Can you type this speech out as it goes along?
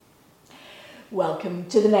Welcome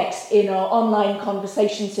to the next in our online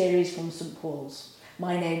conversation series from St Paul's.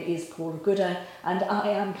 My name is Paula Gooder and I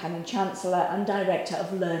am Canon, Chancellor and Director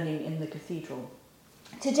of Learning in the Cathedral.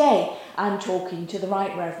 Today I'm talking to the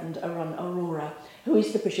Rt Revd Arun Arora, who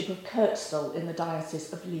is the Bishop of Kirkstall in the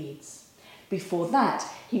Diocese of Leeds. Before that,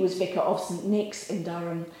 he was Vicar of St Nics in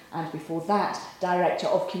Durham, and before that, Director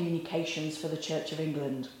of Communications for the Church of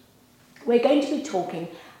England. We're going to be talking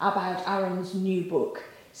about Arun's new book,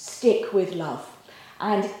 Stick with Love.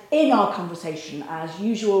 And in our conversation, as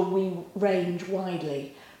usual, we range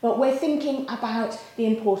widely, but we're thinking about the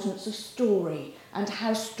importance of story and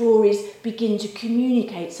how stories begin to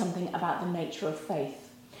communicate something about the nature of faith.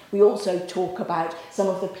 We also talk about some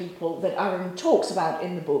of the people that Arun talks about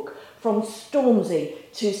in the book, from Stormzy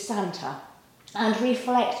to Santa, and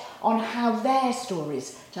reflect on how their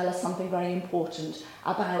stories tell us something very important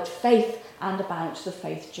about faith and about the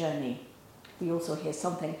faith journey. We also hear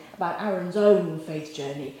something about Arun's own faith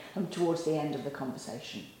journey towards the end of the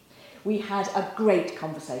conversation. We had a great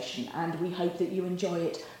conversation and we hope that you enjoy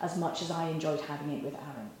it as much as I enjoyed having it with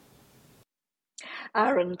Arun.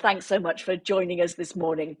 Arun, thanks so much for joining us this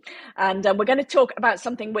morning. And we're going to talk about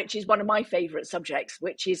something which is one of my favourite subjects,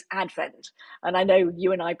 which is Advent. And I know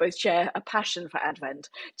you and I both share a passion for Advent.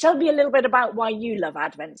 Tell me a little bit about why you love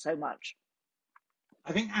Advent so much.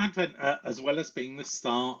 I think Advent, as well as being the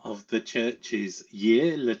start of the church's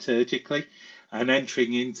year liturgically and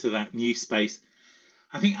entering into that new space,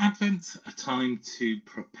 I think Advent's a time to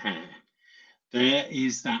prepare. There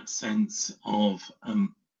is that sense of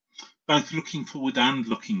both looking forward and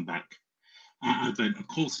looking back at Advent. Of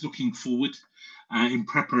course, looking forward in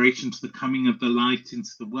preparation to the coming of the light into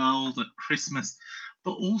the world at Christmas,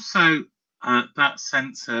 but also that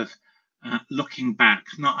sense of looking back,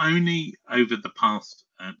 not only over the past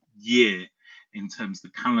year in terms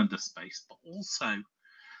of the calendar space, but also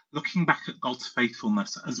looking back at God's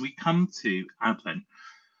faithfulness as we come to Advent.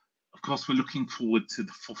 Of course, we're looking forward to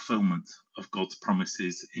the fulfillment of God's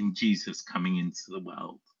promises in Jesus coming into the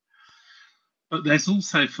world. But there's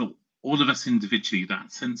also for all of us individually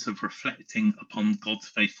that sense of reflecting upon God's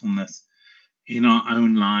faithfulness in our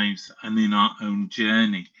own lives and in our own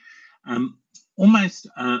journey. Almost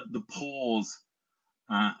the pause,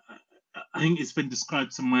 I think it's been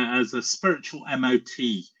described somewhere as a spiritual MOT,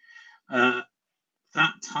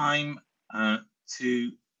 that time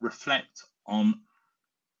to reflect on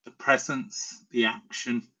the presence, the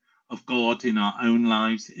action of God in our own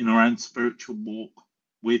lives, in our own spiritual walk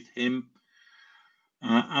with Him,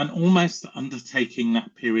 and almost undertaking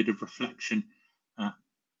that period of reflection,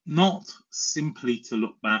 not simply to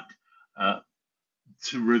look back,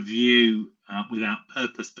 to review without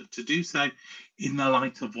purpose, but to do so in the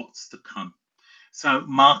light of what's to come. So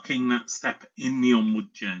marking that step in the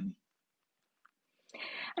onward journey.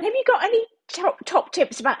 And have you got any top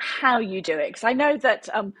tips about how you do it? Because I know that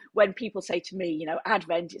when people say to me,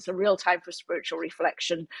 Advent, it's a real time for spiritual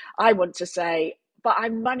reflection, I want to say, but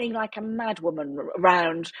I'm running like a madwoman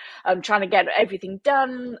around, trying to get everything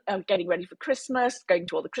done, getting ready for Christmas, going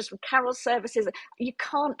to all the Christmas carol services. You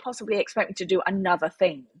can't possibly expect me to do another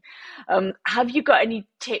thing. Have you got any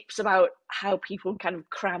tips about how people kind of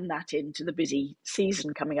cram that into the busy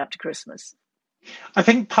season coming up to Christmas? I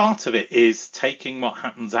think part of it is taking what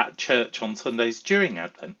happens at church on Sundays during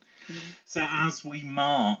Advent. So as we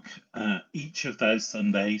mark each of those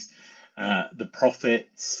Sundays, the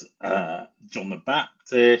prophets, John the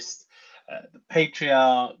Baptist, the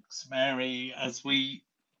patriarchs, Mary, as we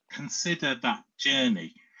consider that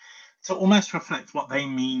journey, to almost reflect what they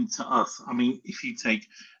mean to us. I mean, if you take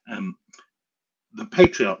the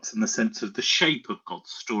patriarchs in the sense of the shape of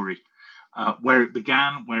God's story, where it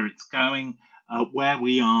began, where it's going, where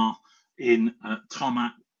we are in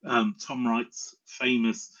Tom Wright's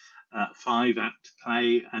famous 5-act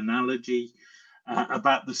play analogy,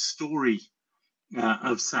 about the story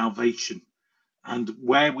of salvation and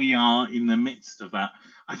where we are in the midst of that.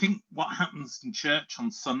 I think what happens in church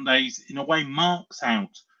on Sundays in a way marks out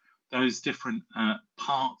those different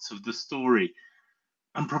parts of the story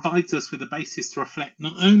and provides us with a basis to reflect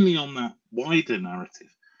not only on that wider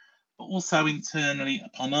narrative, but also internally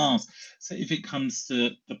upon ours. So if it comes to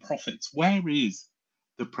the prophets, where is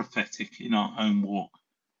the prophetic in our own walk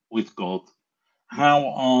with God? How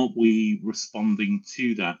are we responding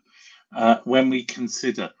to that when we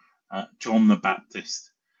consider John the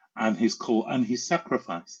Baptist and his call and his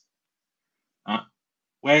sacrifice?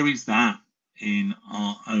 Where is that in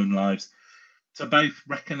our own lives? So both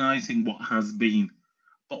recognizing what has been,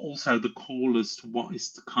 but also the call as to what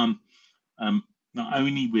is to come, not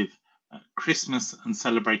only with Christmas and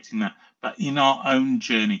celebrating that, but in our own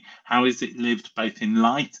journey. How is it lived both in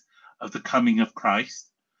light of the coming of Christ,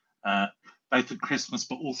 both at Christmas,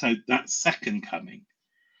 but also that second coming,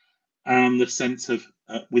 and the sense of,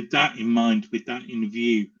 with that in mind, with that in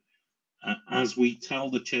view, as we tell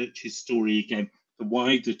the church's story again, the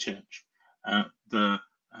wider church, the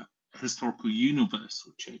historical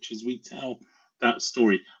universal church, as we tell that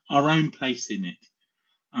story, our own place in it,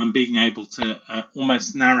 and being able to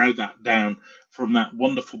almost narrow that down from that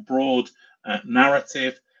wonderful broad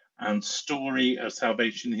narrative and story of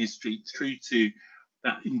salvation history through to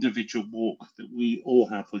that individual walk that we all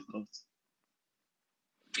have with God.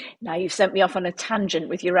 Now, you've sent me off on a tangent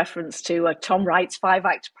with your reference to Tom Wright's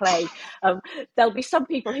 5-act play. There'll be some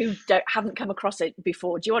people who haven't come across it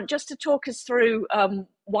before. Do you want just to talk us through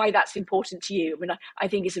why that's important to you? I mean, I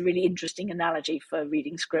think it's a really interesting analogy for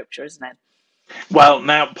reading scripture, isn't it? Well,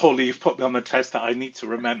 now, Paula, you've put me on the test that I need to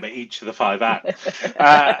remember each of the 5 acts.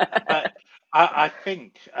 But I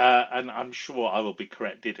think, and I'm sure I will be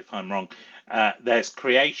corrected if I'm wrong, there's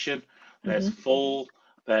creation, there's fall,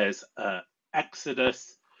 there's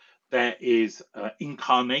Exodus, there is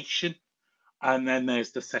incarnation, and then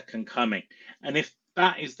there's the second coming. And if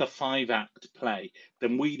that is the 5-act play,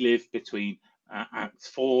 then we live between Acts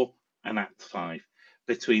 4 and Act 5,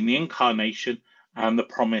 between the incarnation and the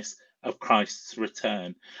promise of Christ's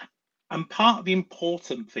return. And part of the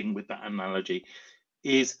important thing with that analogy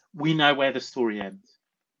is we know where the story ends.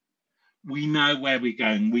 We know where we're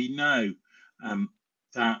going. We know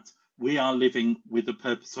that we are living with the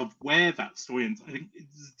purpose of where that story ends. I think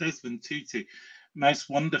it's Desmond Tutu most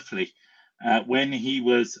wonderfully when he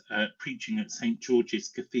was preaching at St George's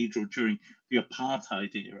Cathedral during the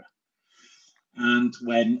apartheid era, and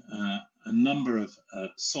when a number of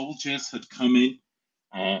soldiers had come in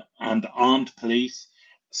and armed police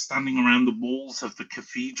standing around the walls of the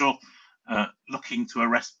cathedral looking to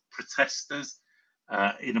arrest protesters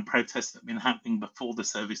in a protest that had been happening before the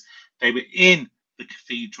service. They were in the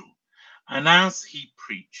cathedral, and as he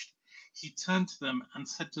preached, he turned to them and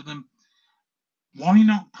said to them, why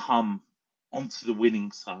not come onto the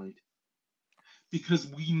winning side? Because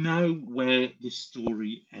we know where the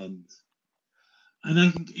story ends. And I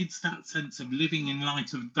think it's that sense of living in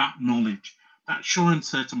light of that knowledge, that sure and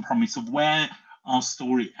certain promise of where our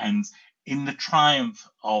story ends in the triumph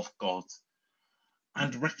of God,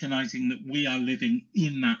 and recognizing that we are living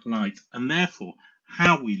in that light, and therefore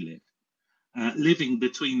how we live, living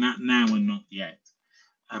between that now and not yet.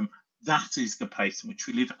 That is the place in which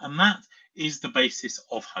we live, and that is the basis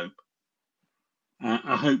of hope.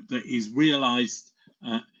 A hope that is realized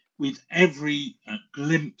with every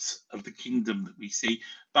glimpse of the kingdom that we see,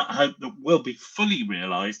 but hope that will be fully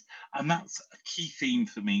realized. And that's a key theme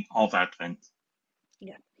for me of Advent.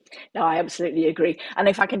 Yeah, no, I absolutely agree. And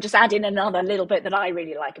if I can just add in another little bit that I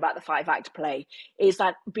really like about the 5-act play, is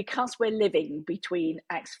that because we're living between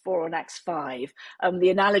Acts 4 and Acts 5, the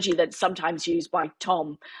analogy that's sometimes used by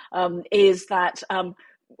Tom is that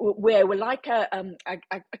we're like a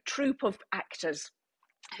troupe of actors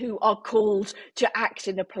who are called to act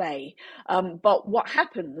in a play. But what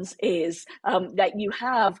happens is that you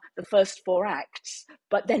have the first 4 acts,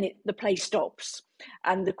 but then the play stops.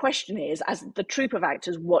 And the question is, as the troupe of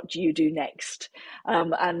actors, what do you do next?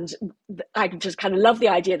 And I just kind of love the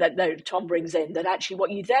idea that Tom brings in, that actually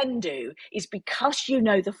what you then do is, because you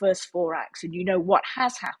know the first 4 acts and you know what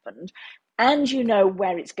has happened, and you know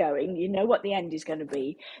where it's going, you know what the end is going to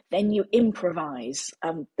be, then you improvise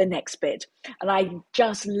the next bit. And I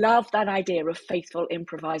just love that idea of faithful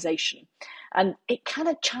improvisation. And it kind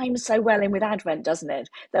of chimes so well in with Advent, doesn't it?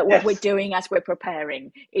 That what we're doing as we're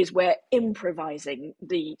preparing is we're improvising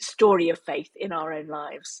the story of faith in our own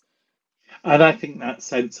lives. And I think that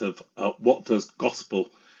sense of what does gospel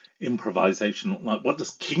improvisation look like? What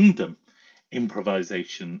does kingdom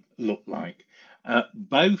improvisation look like?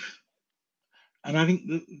 Both. And I think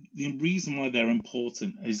the reason why they're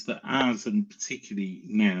important is that as, and particularly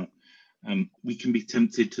now, we can be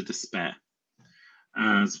tempted to despair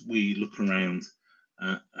as we look around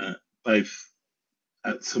both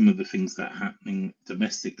at some of the things that are happening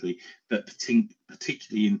domestically, but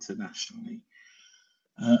particularly internationally.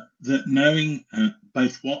 That knowing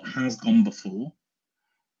both what has gone before,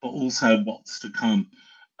 but also what's to come,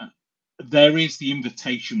 there is the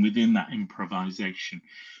invitation within that improvisation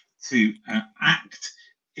to act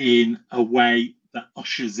in a way that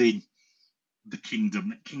ushers in the kingdom.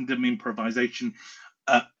 That kingdom improvisation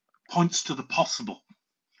points to the possible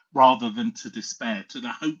rather than to despair, to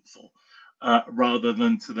the hopeful rather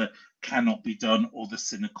than to the cannot be done or the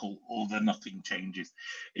cynical or the nothing changes.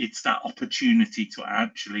 It's that opportunity to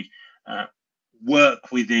actually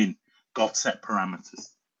work within God's set parameters.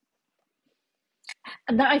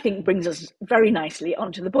 And that, I think, brings us very nicely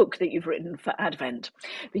onto the book that you've written for Advent,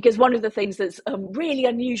 because one of the things that's really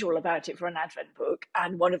unusual about it for an Advent book,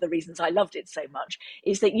 and one of the reasons I loved it so much,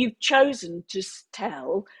 is that you've chosen to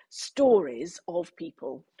tell stories of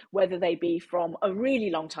people, whether they be from a really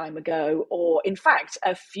long time ago or, in fact,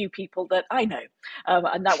 a few people that I know.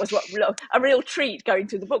 And that was a real treat going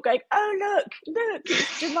through the book, going, oh, look,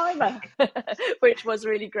 it's Jemima, which was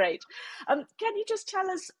really great. Can you just tell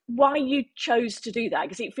us why you chose to do that?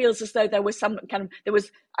 Because it feels as though there was some kind of,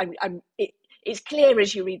 it's clear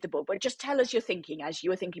as you read the book, but just tell us your thinking as you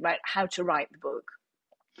were thinking about how to write the book.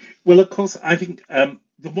 Well, of course, I think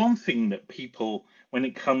the one thing that people, when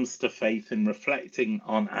it comes to faith and reflecting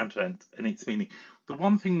on Advent and its meaning, the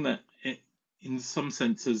one thing that, in some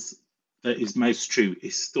senses, that is most true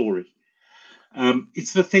is story.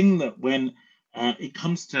 It's the thing that when it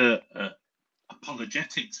comes to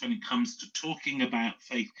apologetics, when it comes to talking about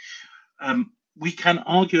faith, we can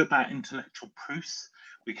argue about intellectual proofs.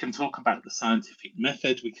 We can talk about the scientific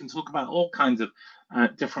method. We can talk about all kinds of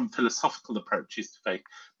different philosophical approaches to faith.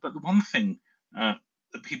 But the one thing that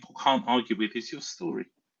people can't argue with is your story.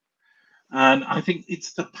 And I think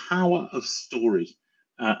it's the power of story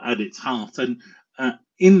at its heart. And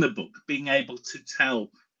in the book, being able to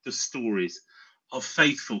tell the stories of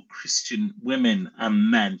faithful Christian women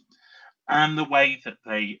and men, and the way that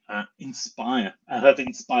they have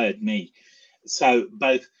inspired me. So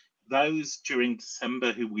both those during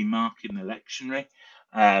December who we mark in the lectionary,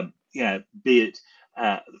 be it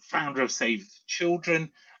the founder of Save the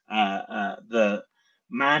Children, the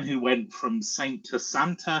man who went from saint to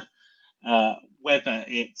Santa, whether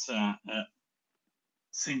it's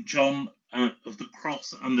St. John of the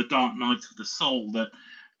Cross and the Dark Night of the Soul, that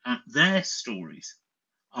their stories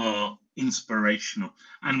are inspirational,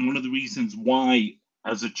 and one of the reasons why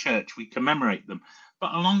as a church we commemorate them.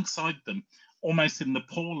 But alongside them, almost in the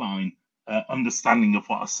Pauline understanding of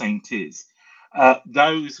what a saint is,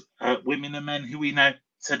 those women and men who we know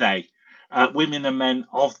today, women and men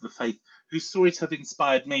of the faith whose stories have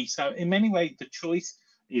inspired me. So in many ways the choice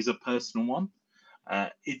is a personal one.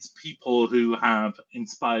 It's people who have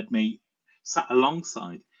inspired me, sat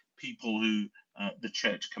alongside people who the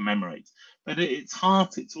church commemorates. But at its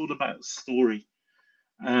heart, it's all about story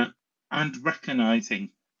and recognizing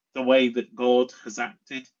the way that God has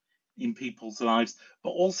acted in people's lives, but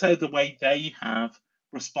also the way they have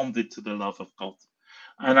responded to the love of God.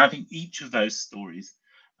 And I think each of those stories,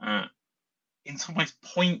 in some ways,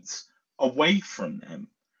 points away from them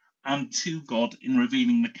and to God in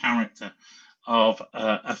revealing the character of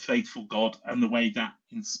a faithful God, and the way that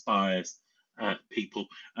inspires people,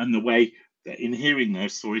 and the way that in hearing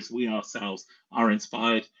those stories, we ourselves are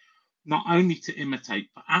inspired not only to imitate,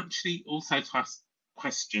 but actually also to ask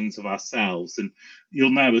questions of ourselves. And you'll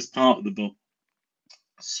know, as part of the book,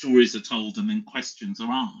 stories are told and then questions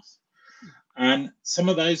are asked. And some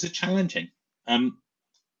of those are challenging.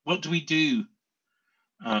 What do we do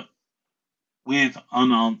with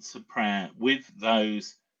unanswered prayer, with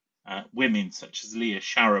those women such as Leah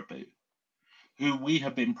Sharabu, who we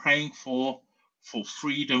have been praying for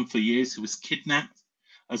freedom for years, who was kidnapped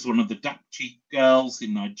as one of the Dapchi girls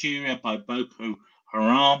in Nigeria by Boko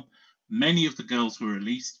Haram. Many of the girls were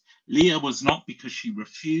released. Leah was not, because she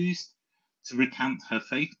refused to recant her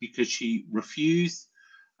faith, because she refused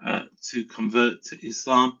to convert to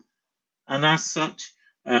Islam, and as such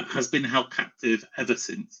has been held captive ever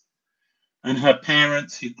since. And her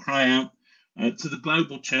parents, who cry out to the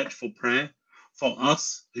global church for prayer, for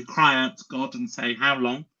us who cry out to God and say, how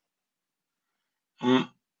long?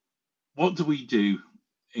 What do we do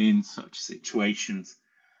in such situations?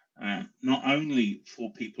 Not only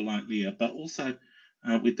for people like Leah, but also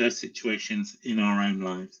with those situations in our own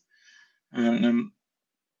lives. And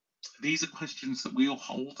these are questions that we all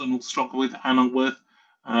hold and all struggle with, and are worth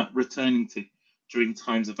returning to during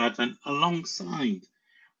times of Advent, alongside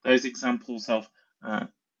those examples of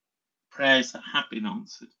prayers that have been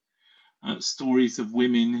answered, stories of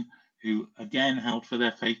women who again held for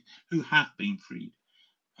their faith, who have been freed,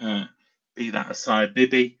 be that Asaya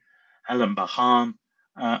Bibi, Helen Bahan,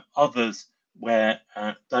 others where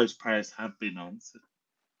those prayers have been answered.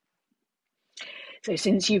 So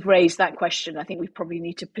since you've raised that question, I think we probably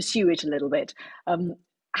need to pursue it a little bit.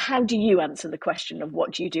 How do you answer the question of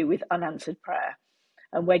what do you do with unanswered prayer?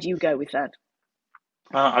 And where do you go with that?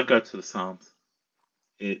 I go to the Psalms.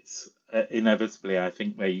 It's inevitably, I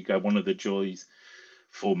think, where you go. One of the joys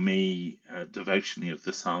for me devotionally of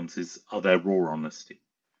the Psalms are their raw honesty.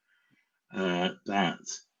 That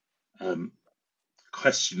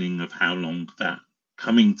questioning of how long, that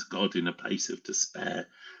coming to God in a place of despair,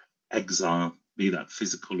 exile, be that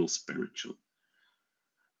physical or spiritual,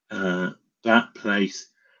 that place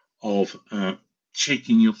of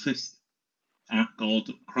shaking your fist at God,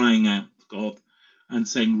 crying out to God, and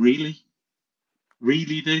saying, really?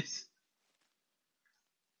 Really this?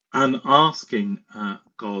 And asking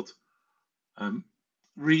God,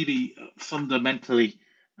 really fundamentally,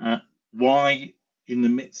 why in the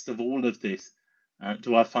midst of all of this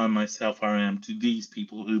do I find myself where I am? Do these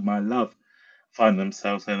people whom I love find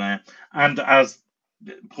themselves where they are? And as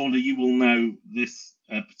Paula, you will know this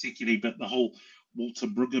particularly, but the whole Walter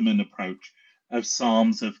Brueggemann approach of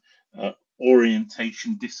Psalms of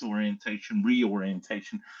orientation, disorientation,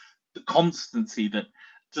 reorientation, the constancy that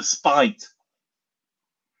despite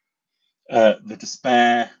the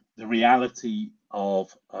despair, the reality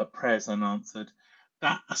of prayers unanswered,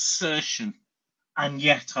 that assertion, and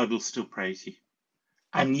yet I will still praise you,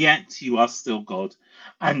 and yet you are still God,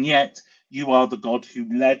 and yet you are the God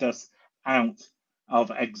who led us out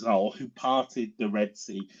of exile, who parted the Red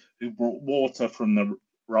Sea, who brought water from the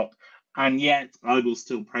rock, and yet I will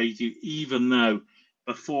still praise you, even though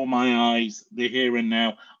before my eyes, the here and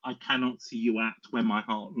now, I cannot see you act where my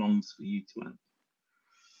heart longs for you to act.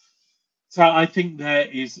 So I think there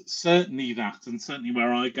is certainly that, and certainly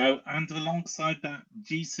where I go, and alongside that,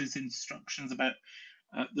 Jesus' instructions about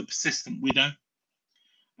the persistent widow,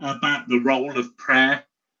 about the role of prayer,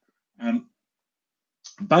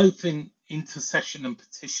 both in intercession and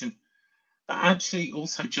petition, but actually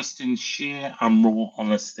also just in sheer and raw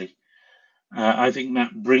honesty. I think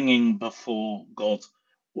that bringing before God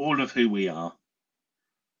all of who we are,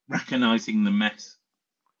 recognizing the mess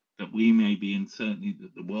that we may be in, certainly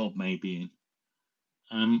that the world may be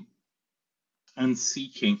in, and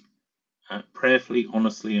seeking prayerfully,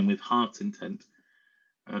 honestly, and with heart intent,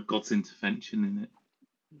 God's intervention in it.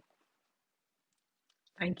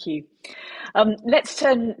 Thank you. Let's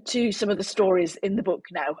turn to some of the stories in the book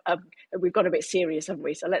now. We've got a bit serious, haven't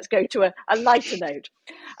we? So let's go to a lighter note.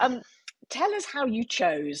 Tell us how you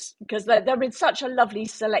chose, because there is such a lovely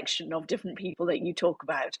selection of different people that you talk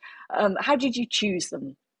about. How did you choose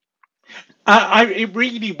them? It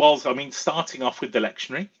really was, starting off with the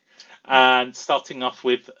lectionary and starting off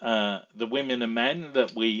with the women and men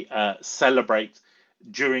that we celebrate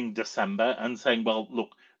during December and saying, well, look,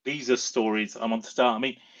 these are stories I want to start.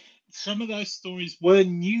 Some of those stories were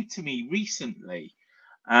new to me recently,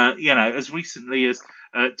 as recently as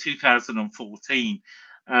 2014.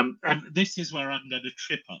 And this is where I'm going to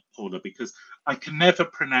trip up, Paula, because I can never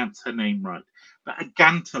pronounce her name right. But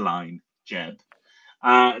Agantaline Jebb,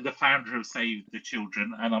 the founder of Save the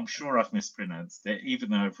Children, and I'm sure I've mispronounced it, even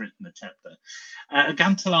though I've written the chapter.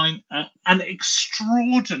 Agantaline, an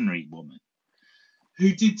extraordinary woman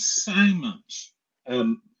who did so much,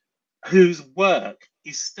 whose work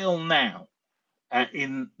is still now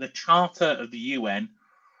in the Charter of the UN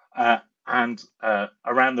and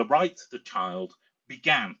around the right to the child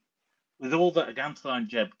began with all that Agantaline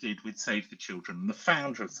Jebb did with Save the Children, the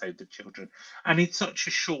founder of Save the Children, and in such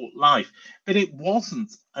a short life. But it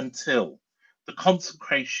wasn't until the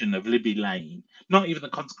consecration of Libby Lane, not even the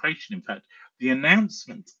consecration, in fact, the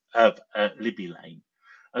announcement of Libby Lane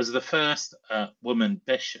as the first woman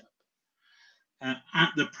bishop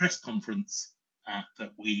at the press conference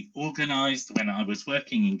that we organised when I was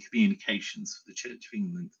working in communications for the Church of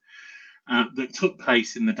England, that took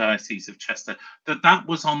place in the Diocese of Chester, that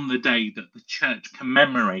was on the day that the church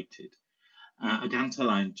commemorated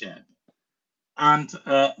Agantaline Jebb. And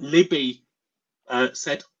Libby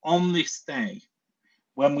said, on this day,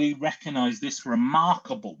 when we recognise this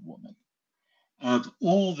remarkable woman of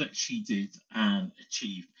all that she did and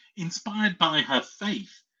achieved, inspired by her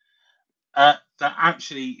faith, that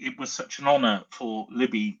actually it was such an honour for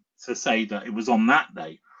Libby to say that it was on that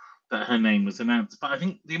day that her name was announced. But I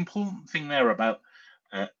think the important thing there about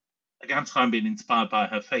Agantaline being inspired by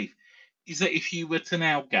her faith is that if you were to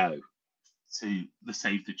now go to the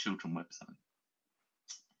Save the Children website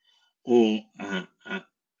or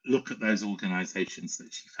look at those organisations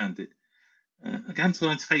that she founded,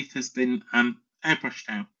 Agantaline's faith has been airbrushed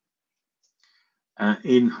out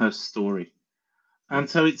in her story. And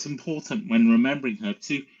so it's important when remembering her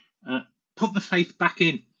to put the faith back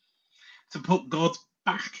in, to put God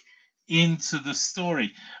back into the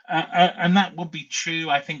story. And that would be true,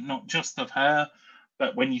 I think, not just of her,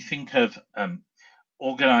 but when you think of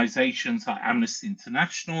organisations like Amnesty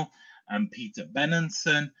International and Peter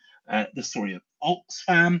Benenson, the story of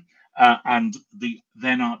Oxfam and the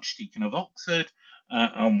then Archdeacon of Oxford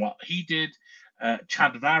and what he did,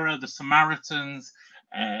 Chadvara, the Samaritans,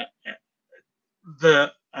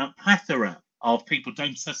 the plethora of people,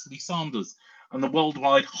 James Cecily Saunders, and the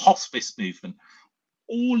worldwide hospice movement,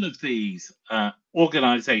 all of these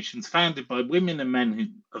organisations founded by women and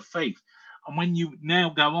men of faith. And when you now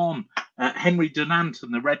go on, Henry Dunant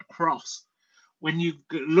and the Red Cross, when you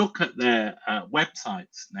look at their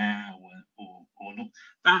websites now, or look,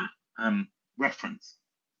 that reference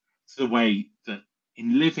to the way that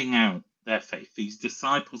in living out their faith, these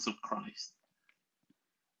disciples of Christ,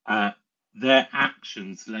 their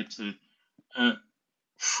actions led to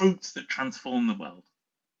fruits that transform the world.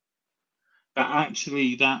 That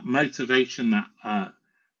actually that motivation, that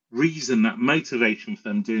reason, that motivation for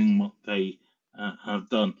them doing what they have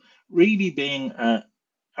done, really being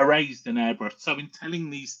erased and airbrushed. So in telling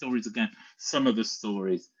these stories again, some of the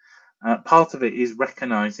stories, part of it is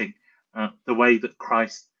recognising the way that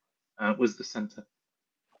Christ was the centre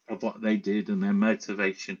of what they did and their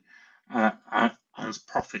motivation as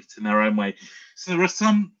prophets in their own way. So there are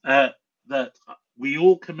some that we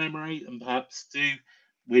all commemorate and perhaps do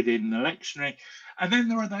within the lectionary. And then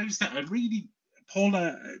there are those that are really,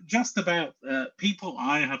 Paula, just about people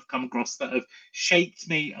I have come across that have shaped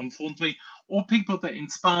me and formed me, or people that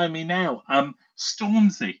inspire me now.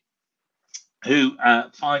 Stormzy, who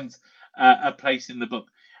finds a place in the book,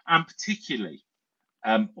 and particularly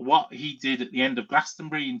what he did at the end of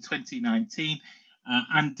Glastonbury in 2019,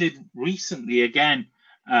 and did recently again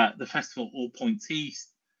the festival All Points East,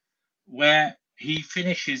 where he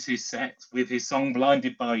finishes his set with his song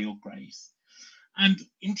Blinded by Your Grace and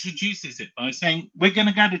introduces it by saying, we're going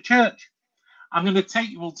to go to church. I'm going to take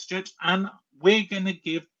you all to church and we're going to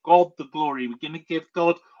give God the glory. We're going to give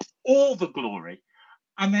God all the glory,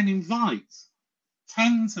 and then invites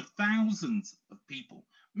tens of thousands of people,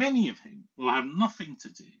 many of whom will have nothing to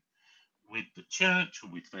do with the church or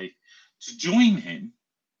with faith, to join him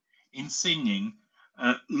in singing,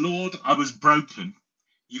 Lord, I was broken,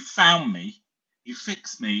 you found me, you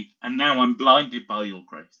fixed me, and now I'm blinded by your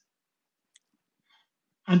grace.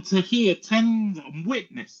 And to hear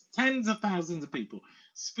witness tens of thousands of people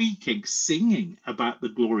speaking, singing about the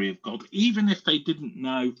glory of God, even if they didn't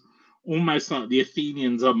know, almost like the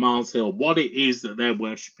Athenians on Mars Hill, what it is that they're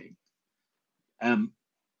worshipping.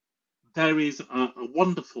 There is a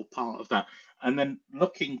wonderful part of that. And then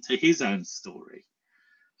looking to his own story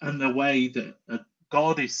and the way that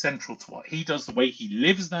God is central to what he does, the way he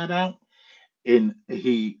lives that out.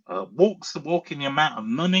 He walks the walk in the amount of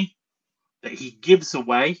money that he gives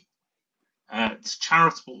away to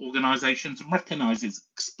charitable organisations, and recognises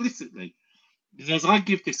explicitly, he says, I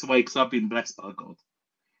give this away because I've been blessed by God.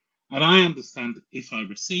 And I understand that if I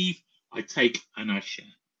receive, I take and I share.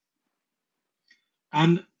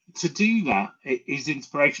 And to do that is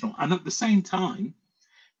inspirational. And at the same time,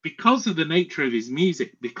 because of the nature of his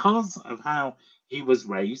music, because of how he was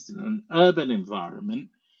raised in an urban environment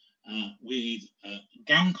with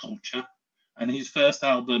gang culture, and his first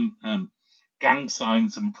album, Gang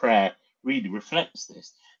Signs and Prayer, really reflects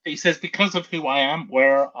this. He says, because of who I am,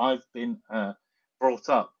 where I've been brought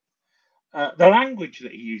up, the language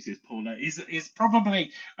that he uses, Paula, is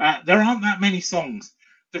probably, there aren't that many songs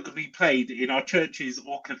that could be played in our churches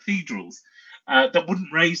or cathedrals that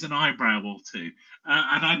wouldn't raise an eyebrow or two.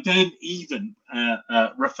 And I don't even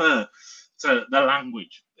refer to the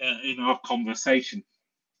language in our conversation.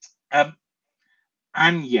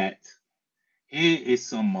 And yet, here is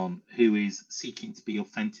someone who is seeking to be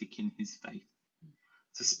authentic in his faith,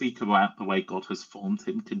 to speak about the way God has formed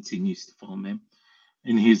him, continues to form him.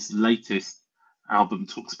 In his latest album,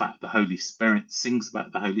 talks about the Holy Spirit, sings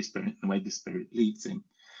about the Holy Spirit and the way the Spirit leads him,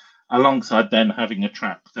 alongside then having a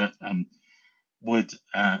track that would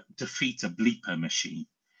defeat a bleeper machine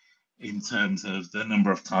in terms of the number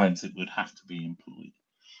of times it would have to be employed.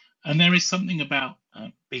 And there is something about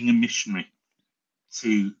being a missionary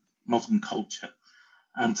to modern culture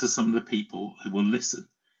and to some of the people who will listen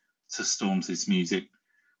to Stormzy's music,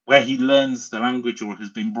 where he learns the language or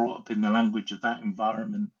has been brought up in the language of that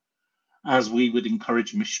environment, as we would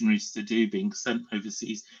encourage missionaries to do, being sent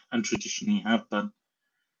overseas and traditionally have done.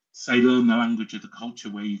 Say, learn the language of the culture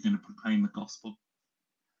where you're going to proclaim the gospel.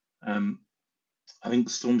 I think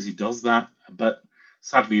Stormzy does that, but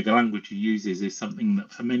sadly the language he uses is something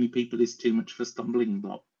that for many people is too much of a stumbling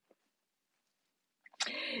block.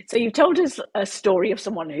 So you've told us a story of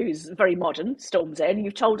someone who's very modern, Stormzy, and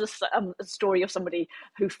you've told us a story of somebody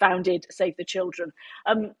who founded Save the Children.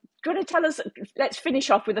 Do you want to tell us, let's finish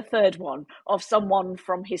off with a third one of someone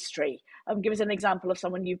from history. Give us an example of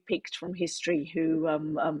someone you've picked from history who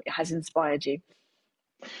has inspired you.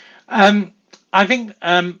 I think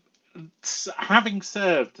having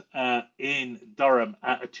served in Durham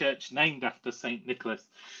at a church named after St Nicholas,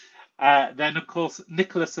 then of course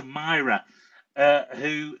Nicholas and Myra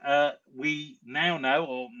who we now know,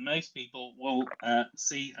 or most people will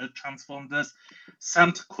see transformed as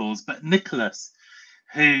Santa Claus, but Nicholas,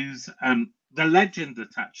 who's the legend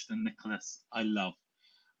attached to Nicholas, I love.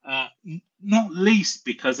 Not least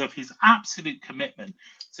because of his absolute commitment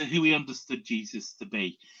to who he understood Jesus to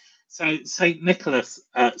be. So St. Nicholas,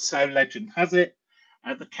 so legend has it,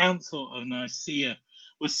 at the Council of Nicaea,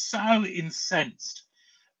 was so incensed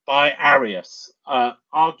by Arius,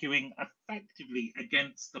 arguing effectively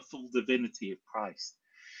against the full divinity of Christ,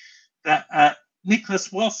 that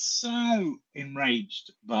Nicholas was so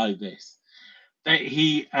enraged by this that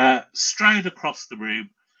he strode across the room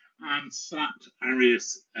and slapped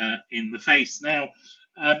Arius in the face. Now,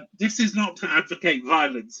 this is not to advocate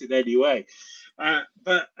violence in any way,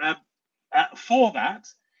 but for that,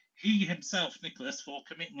 he himself, Nicholas, for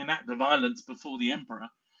committing an act of violence before the emperor,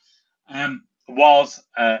 was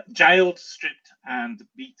jailed, stripped, and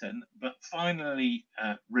beaten, but finally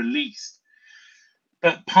released.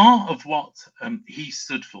 But part of what he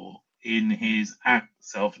stood for in his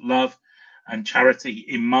acts of love and charity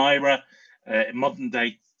in Myra, in modern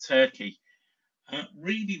day Turkey,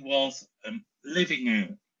 really was living out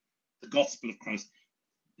the gospel of Christ,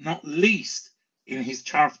 not least in his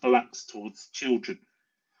charitable acts towards children.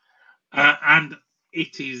 And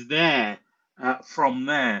it is there, from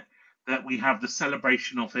there, that we have the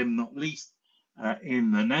celebration of him, not least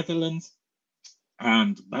in the Netherlands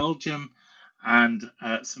and Belgium and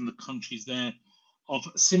some of the countries there, of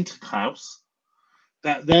Sinterklaas,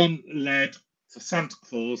 that then led to Santa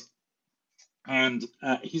Claus and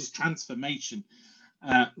his transformation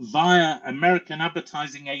via American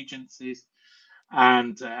advertising agencies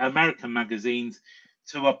and American magazines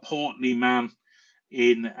to a portly man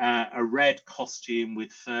in a red costume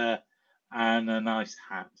with fur and a nice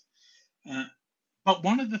hat. But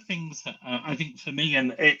one of the things that I think for me,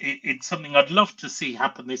 and it's something I'd love to see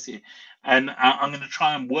happen this year, and I'm going to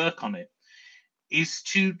try and work on it, is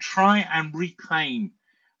to try and reclaim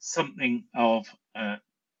something of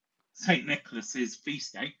St. Nicholas's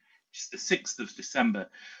feast day, which is the 6th of December,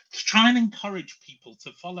 to try and encourage people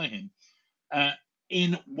to follow him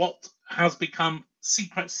in what has become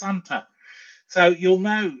Secret Santa. So you'll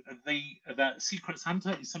know that Secret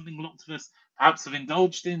Santa is something lots of us perhaps have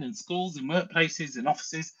indulged in schools, in workplaces, in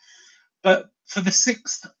offices. But for the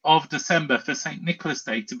 6th of December, for St. Nicholas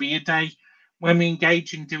Day, to be a day when we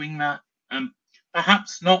engage in doing that,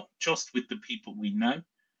 perhaps not just with the people we know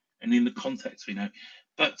and in the context we know,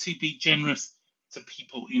 but to be generous to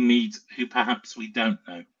people in need who perhaps we don't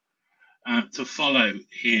know, to follow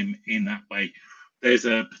him in that way. There's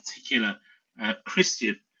a particular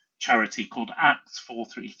Christian charity called Acts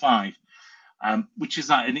 435, which is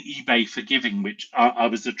like an eBay for giving, which I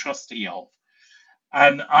was a trustee of.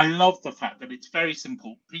 And I love the fact that it's very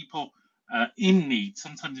simple. People in need,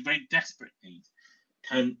 sometimes in very desperate need,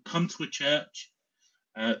 can come to a church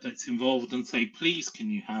that's involved and say, please,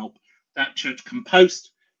 can you help? That church can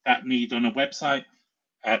post that need on a website,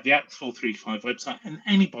 the Acts 435 website, and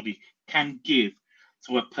anybody can give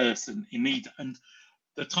to a person in need. And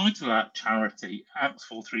the title of that charity, Acts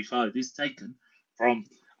 435, is taken from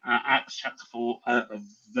Acts chapter 4,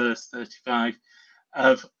 verse 35,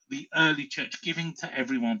 of the early church giving to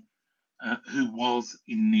everyone who was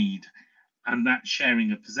in need, and that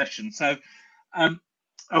sharing of possession. So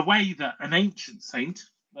a way that an ancient saint,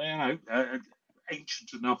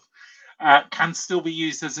 ancient enough, can still be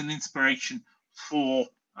used as an inspiration for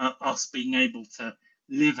us being able to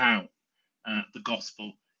live out the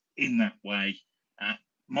gospel in that way,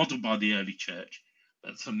 modelled by the early church.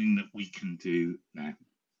 That's something that we can do now.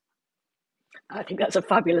 I think that's a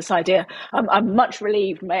fabulous idea. I'm much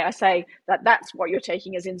relieved, may I say, that that's what you're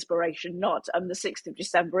taking as inspiration, not the 6th of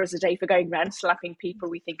December as a day for going around slapping people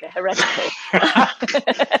we think are heretical.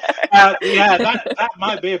 Yeah, that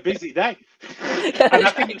might be a busy day. And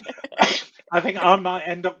I think I might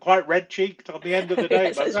end up quite red-cheeked on the end of the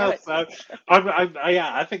day myself. Right. So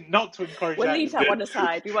I think not to encourage we'll that. Leave that one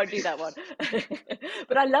aside. We won't do that one.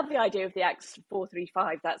 But I love the idea of the Acts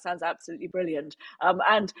 435. That sounds absolutely brilliant.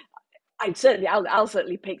 And I'll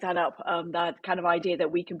certainly pick that up, that kind of idea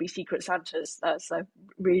that we can be secret Santas. So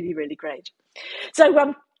really, really great.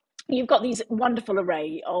 So you've got these wonderful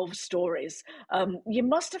array of stories. You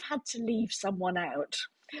must have had to leave someone out,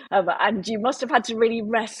 and you must have had to really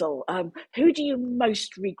wrestle. Who do you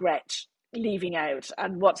most regret leaving out,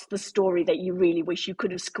 and what's the story that you really wish you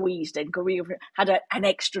could have squeezed in? Could we have had an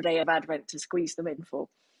extra day of Advent to squeeze them in for?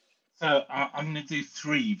 So I'm going to do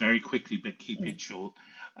 3 very quickly, but keep it short.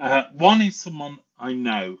 One is someone I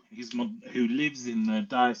know who lives in the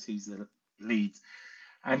Diocese of Leeds,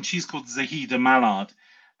 and she's called Zahida Mallard.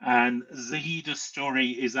 And Zahida's story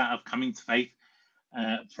is that of coming to faith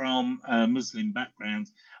from a Muslim background.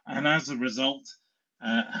 And as a result,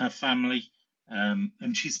 her family,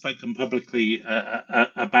 and she's spoken publicly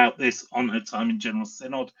about this on her time in General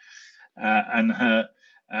Synod, and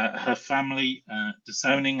her family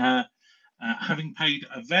disowning her, having paid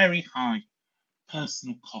a very high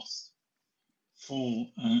personal cost for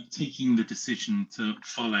taking the decision to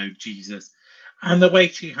follow Jesus, and the way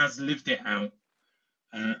she has lived it out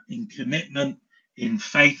in commitment, in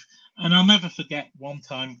faith. And I'll never forget one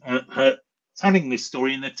time her telling this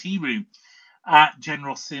story in the tea room at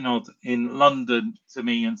General Synod in London to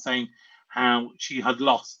me, and saying how she had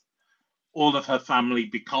lost all of her family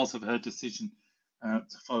because of her decision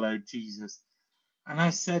to follow Jesus. And I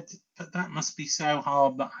said, but that must be so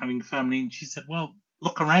hard not having family. And she said, well,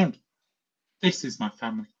 look around. This is my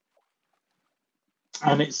family.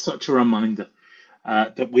 And it's such a reminder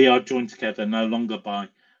that we are joined together no longer by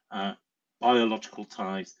biological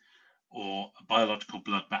ties or biological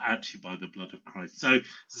blood, but actually by the blood of Christ. So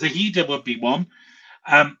Zahida would be one.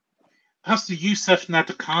 Pastor Yusuf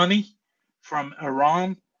Nadakani from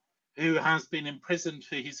Iran, who has been imprisoned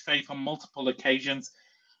for his faith on multiple occasions,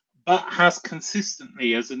 but has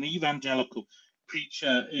consistently, as an evangelical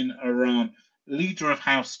preacher in Iran, leader of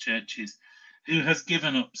house churches, who has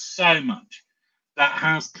given up so much, that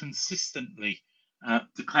has consistently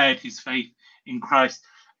declared his faith in Christ.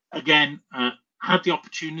 Again, had the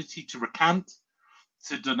opportunity to recant,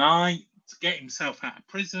 to deny, to get himself out of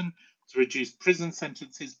prison, to reduce prison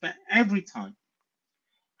sentences, but every time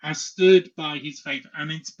has stood by his faith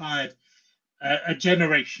and inspired a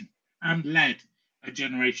generation and led a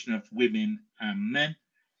generation of women and men.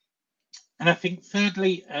 And I think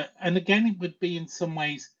thirdly, and again, it would be in some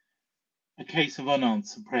ways a case of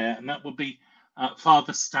unanswered prayer, and that would be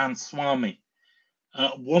Father Stan Swami,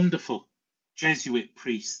 a wonderful Jesuit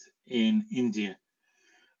priest in India,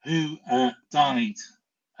 who died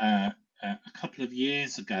a couple of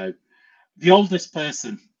years ago, the oldest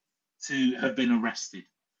person to have been arrested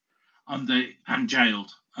and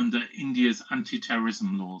jailed under India's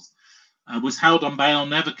anti-terrorism laws, was held on bail,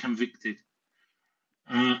 never convicted,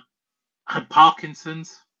 had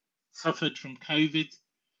Parkinson's, suffered from COVID,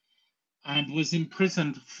 and was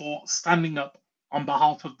imprisoned for standing up on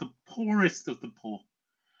behalf of the poorest of the poor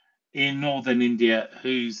in northern India,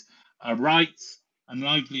 whose rights and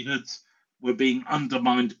livelihoods were being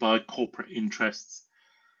undermined by corporate interests.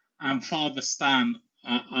 And Father Stan,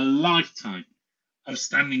 a lifetime of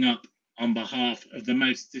standing up on behalf of the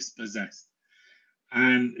most dispossessed,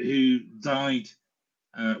 and who died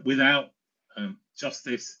without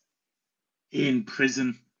justice in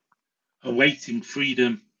prison, awaiting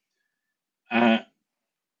freedom,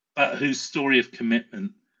 but whose story of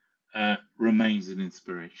commitment remains an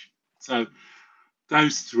inspiration. So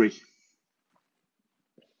those three.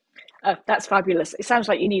 Oh, that's fabulous. It sounds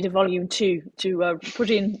like you need a volume 2 to put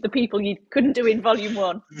in the people you couldn't do in volume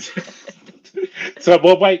 1. So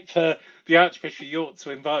we'll wait for the Archbishop of York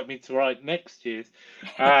to invite me to write next year's,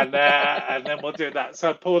 and then we'll do that.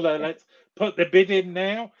 So Paula, let's put the bid in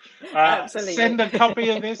now. Absolutely. Send a copy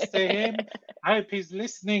of this to him. I hope he's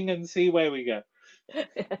listening, and see where we go.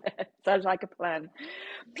 Sounds like a plan.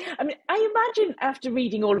 I mean, I imagine after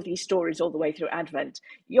reading all of these stories all the way through Advent,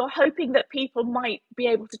 you're hoping that people might be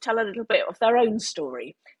able to tell a little bit of their own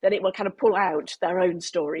story, that it will kind of pull out their own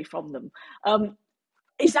story from them.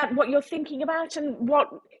 Is that what you're thinking about? And what,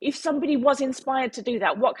 if somebody was inspired to do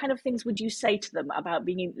that, what kind of things would you say to them about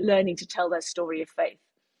learning to tell their story of faith?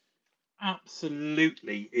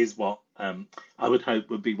 Absolutely is what I would hope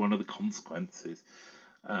would be one of the consequences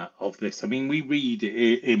of this. I mean, we read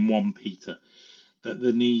in 1 Peter that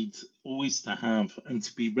the need always to have and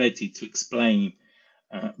to be ready to explain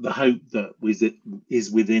the hope that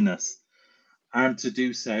is within us, and to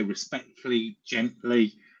do so respectfully,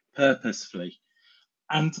 gently, purposefully.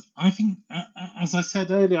 And I think, as I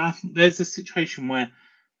said earlier, I think there's a situation where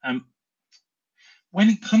when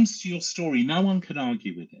it comes to your story, no one can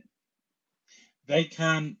argue with it. They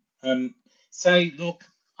can say, look,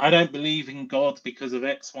 I don't believe in God because of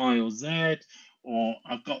X, Y, or Z, or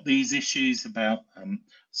I've got these issues about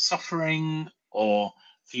suffering or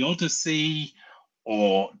theodicy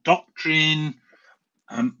or doctrine.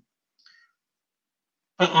 But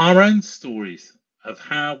our own stories of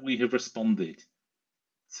how we have responded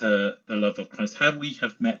to the love of Christ, how we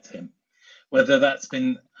have met him, whether that's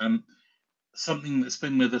been something that's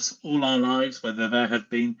been with us all our lives, whether there have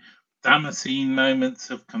been Damascene moments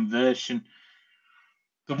of conversion.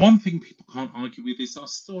 The one thing people can't argue with is our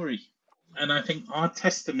story. And I think our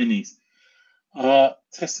testimonies are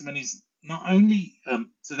testimonies not only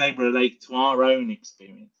do they relate to our own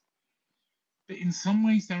experience, but in some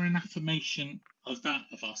ways they're an affirmation of that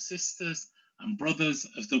of our sisters and brothers,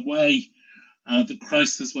 of the way that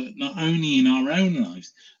Christ has worked not only in our own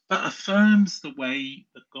lives, but affirms the way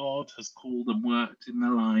that God has called and worked in the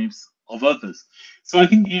lives of others. So I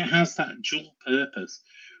think it has that dual purpose,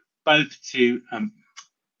 both to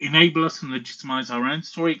enable us and legitimize our own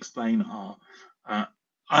story, explain our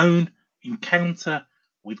own encounter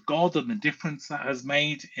with God and the difference that has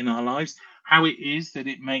made in our lives, how it is that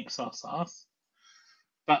it makes us us.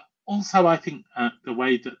 But also, I think the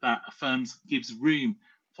way that that affirms gives room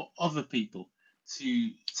for other people to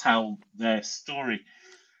tell their story.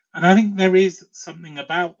 And I think there is something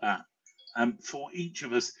about that for each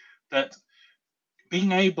of us, that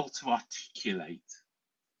being able to articulate,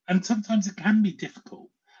 and sometimes it can be difficult,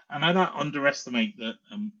 and I don't underestimate that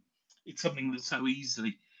it's something that so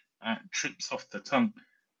easily trips off the tongue,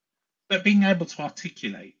 but being able to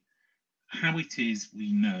articulate how it is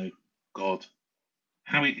we know God,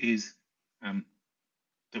 how it is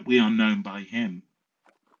that we are known by Him,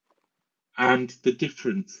 and the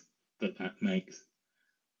difference that that makes,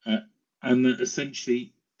 and that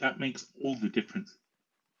essentially that makes all the difference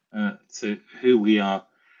to who we are,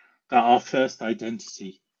 that our first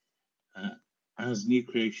identity as new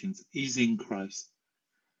creations is in Christ,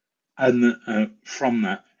 and that from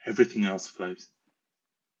that everything else flows.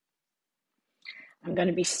 I'm going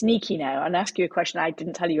to be sneaky now and ask you a question I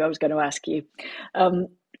didn't tell you I was going to ask you.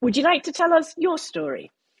 Would you like to tell us your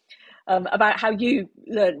story about how you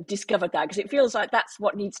discovered that? Because it feels like that's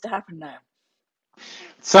what needs to happen now.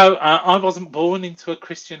 So I wasn't born into a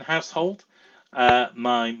Christian household.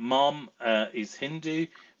 My mom is Hindu.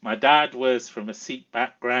 My dad was from a Sikh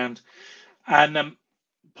background. And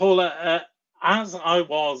Paula, as I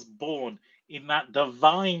was born in that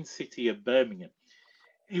divine city of Birmingham,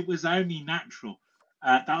 it was only natural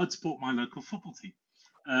that I'd support my local football team,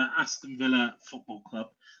 Aston Villa Football Club,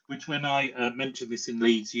 which when I mention this in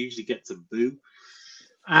Leeds usually gets a boo.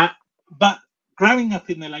 But growing up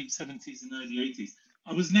in the late 70s and early 80s,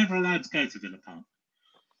 I was never allowed to go to Villa Park.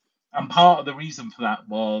 And part of the reason for that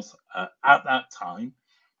was at that time,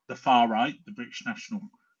 the far right, the British National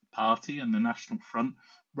Party and the National Front,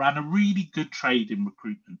 ran a really good trade in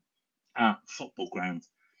recruitment at football grounds.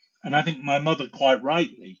 And I think my mother quite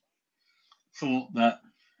rightly thought that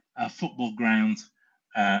a football ground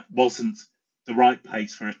wasn't the right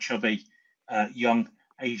place for a chubby young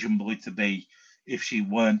Asian boy to be if she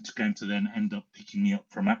weren't going to then end up picking me up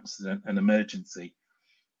from accident and emergency,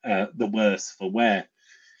 the worse for wear.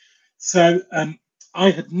 So I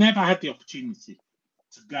had never had the opportunity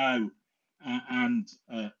to go and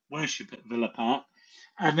worship at Villa Park.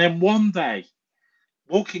 And then one day,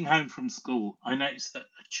 walking home from school, I noticed that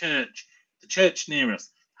the church near us,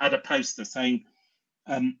 had a poster saying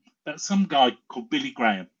that some guy called Billy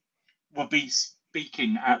Graham would be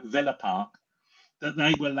speaking at Villa Park, that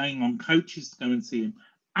they were laying on coaches to go and see him,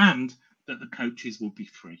 and that the coaches would be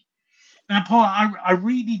free. Now, Paul, I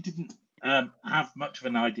really didn't have much of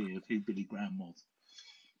an idea of who Billy Graham was,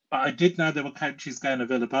 but I did know there were coaches going to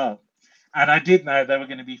Villa Park, and I did know they were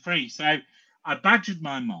going to be free. So I badgered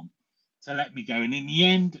my mum to let me go, and in the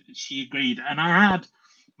end, she agreed, and I had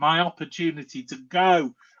my opportunity to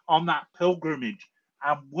go on that pilgrimage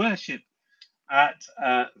and worship at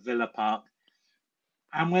Villa Park.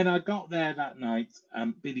 And when I got there that night,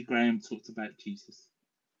 Billy Graham talked about Jesus.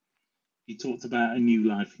 He talked about a new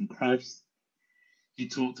life in Christ. He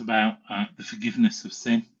talked about the forgiveness of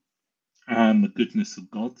sin and the goodness of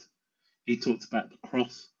God. He talked about the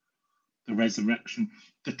cross, the resurrection,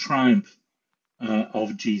 the triumph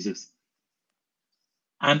of Jesus.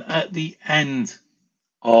 And at the end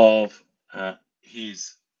of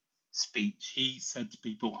his speech, he said to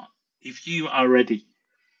people, if you are ready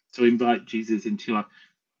to invite Jesus into your life,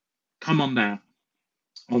 come on down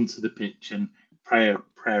onto the pitch and prayer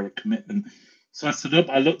of commitment. So I stood up,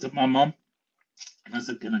 I looked at my mum, and I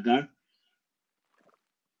said, can I go?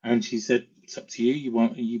 And she said, it's up to you.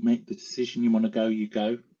 You make the decision, you want to go, you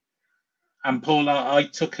go. And Paula, I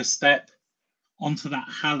took a step onto that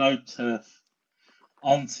hallowed turf,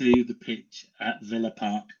 onto the pitch at Villa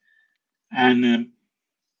Park, and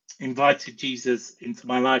invited Jesus into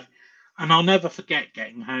my life. And I'll never forget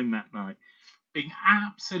getting home that night, being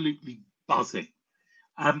absolutely buzzing,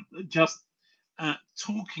 just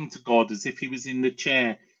talking to God as if he was in the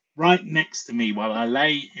chair right next to me while I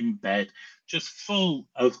lay in bed, just full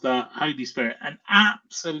of the Holy Spirit and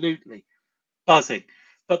absolutely buzzing.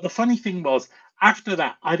 But the funny thing was, after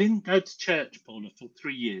that, I didn't go to church, Paula, for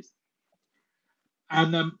 3 years.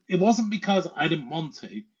 And it wasn't because I didn't want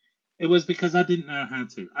to. It was because I didn't know how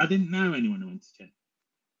to. I didn't know anyone who went to church.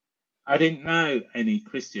 I didn't know any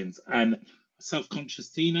Christians. And a self-conscious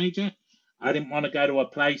teenager, I didn't want to go to a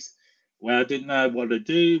place where I didn't know what to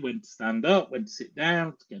do, when to stand up, when to sit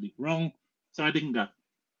down, to get it wrong. So I didn't go.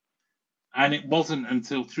 And it wasn't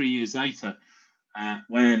until 3 years later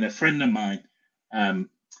when a friend of mine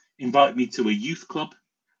invited me to a youth club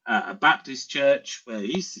at a Baptist church where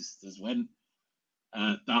his sisters went,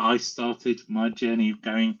 that I started my journey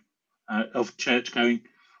of church going,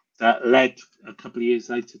 that led a couple of years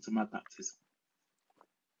later to my baptism.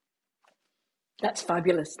 That's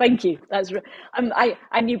fabulous. Thank you.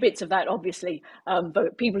 I knew bits of that, obviously,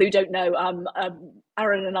 but people who don't know,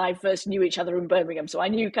 Aaron and I first knew each other in Birmingham, so I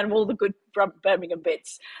knew kind of all the good Birmingham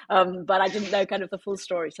bits, but I didn't know kind of the full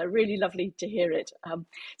story. So really lovely to hear it.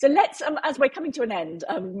 So let's, as we're coming to an end,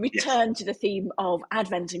 return to the theme of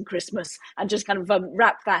Advent and Christmas, and just kind of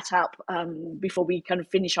wrap that up before we kind of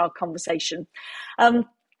finish our conversation.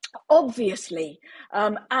 Obviously,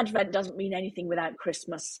 Advent doesn't mean anything without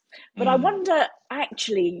Christmas. But I wonder,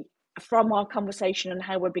 actually, from our conversation and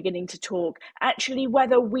how we're beginning to talk, actually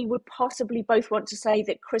whether we would possibly both want to say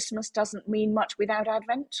that Christmas doesn't mean much without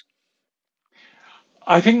Advent.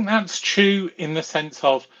 I think that's true in the sense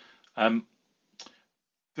of the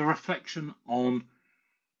reflection on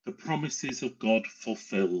the promises of God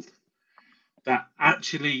fulfilled. That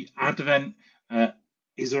actually Advent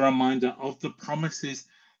is a reminder of the promises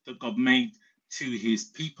that God made to his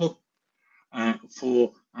people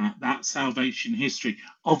for that salvation history,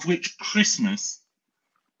 of which Christmas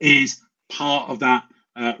is part of that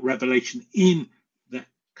revelation in the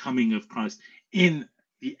coming of Christ, in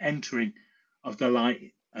the entering of the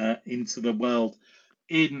light into the world,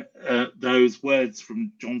 in those words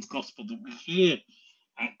from John's Gospel that we hear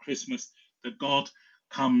at Christmas, that God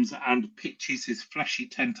comes and pitches his fleshy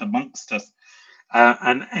tent amongst us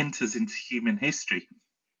and enters into human history.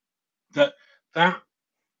 That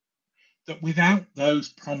without those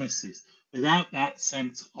promises, without that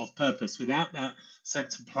sense of purpose, without that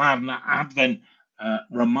sense of plan that Advent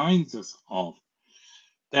reminds us of,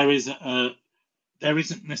 there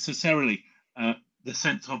isn't necessarily the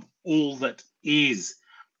sense of all that is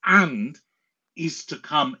and is to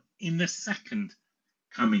come in the second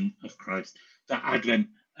coming of Christ that Advent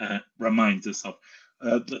reminds us of.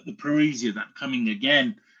 The parousia, that coming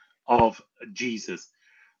again of Jesus,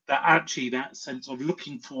 that actually that sense of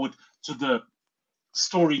looking forward to the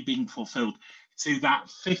story being fulfilled, to that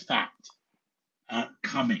fifth act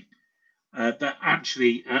coming, that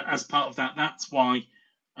actually as part of that, that's why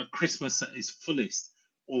a Christmas at its fullest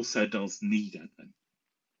also does need Advent.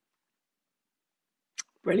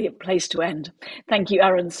 Brilliant place to end. Thank you,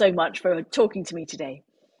 Aaron, so much for talking to me today.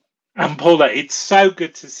 And Paula, it's so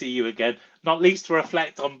good to see you again, not least to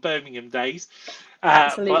reflect on Birmingham days.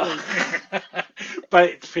 Absolutely. But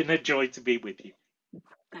it's been a joy to be with you.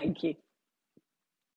 Thank you.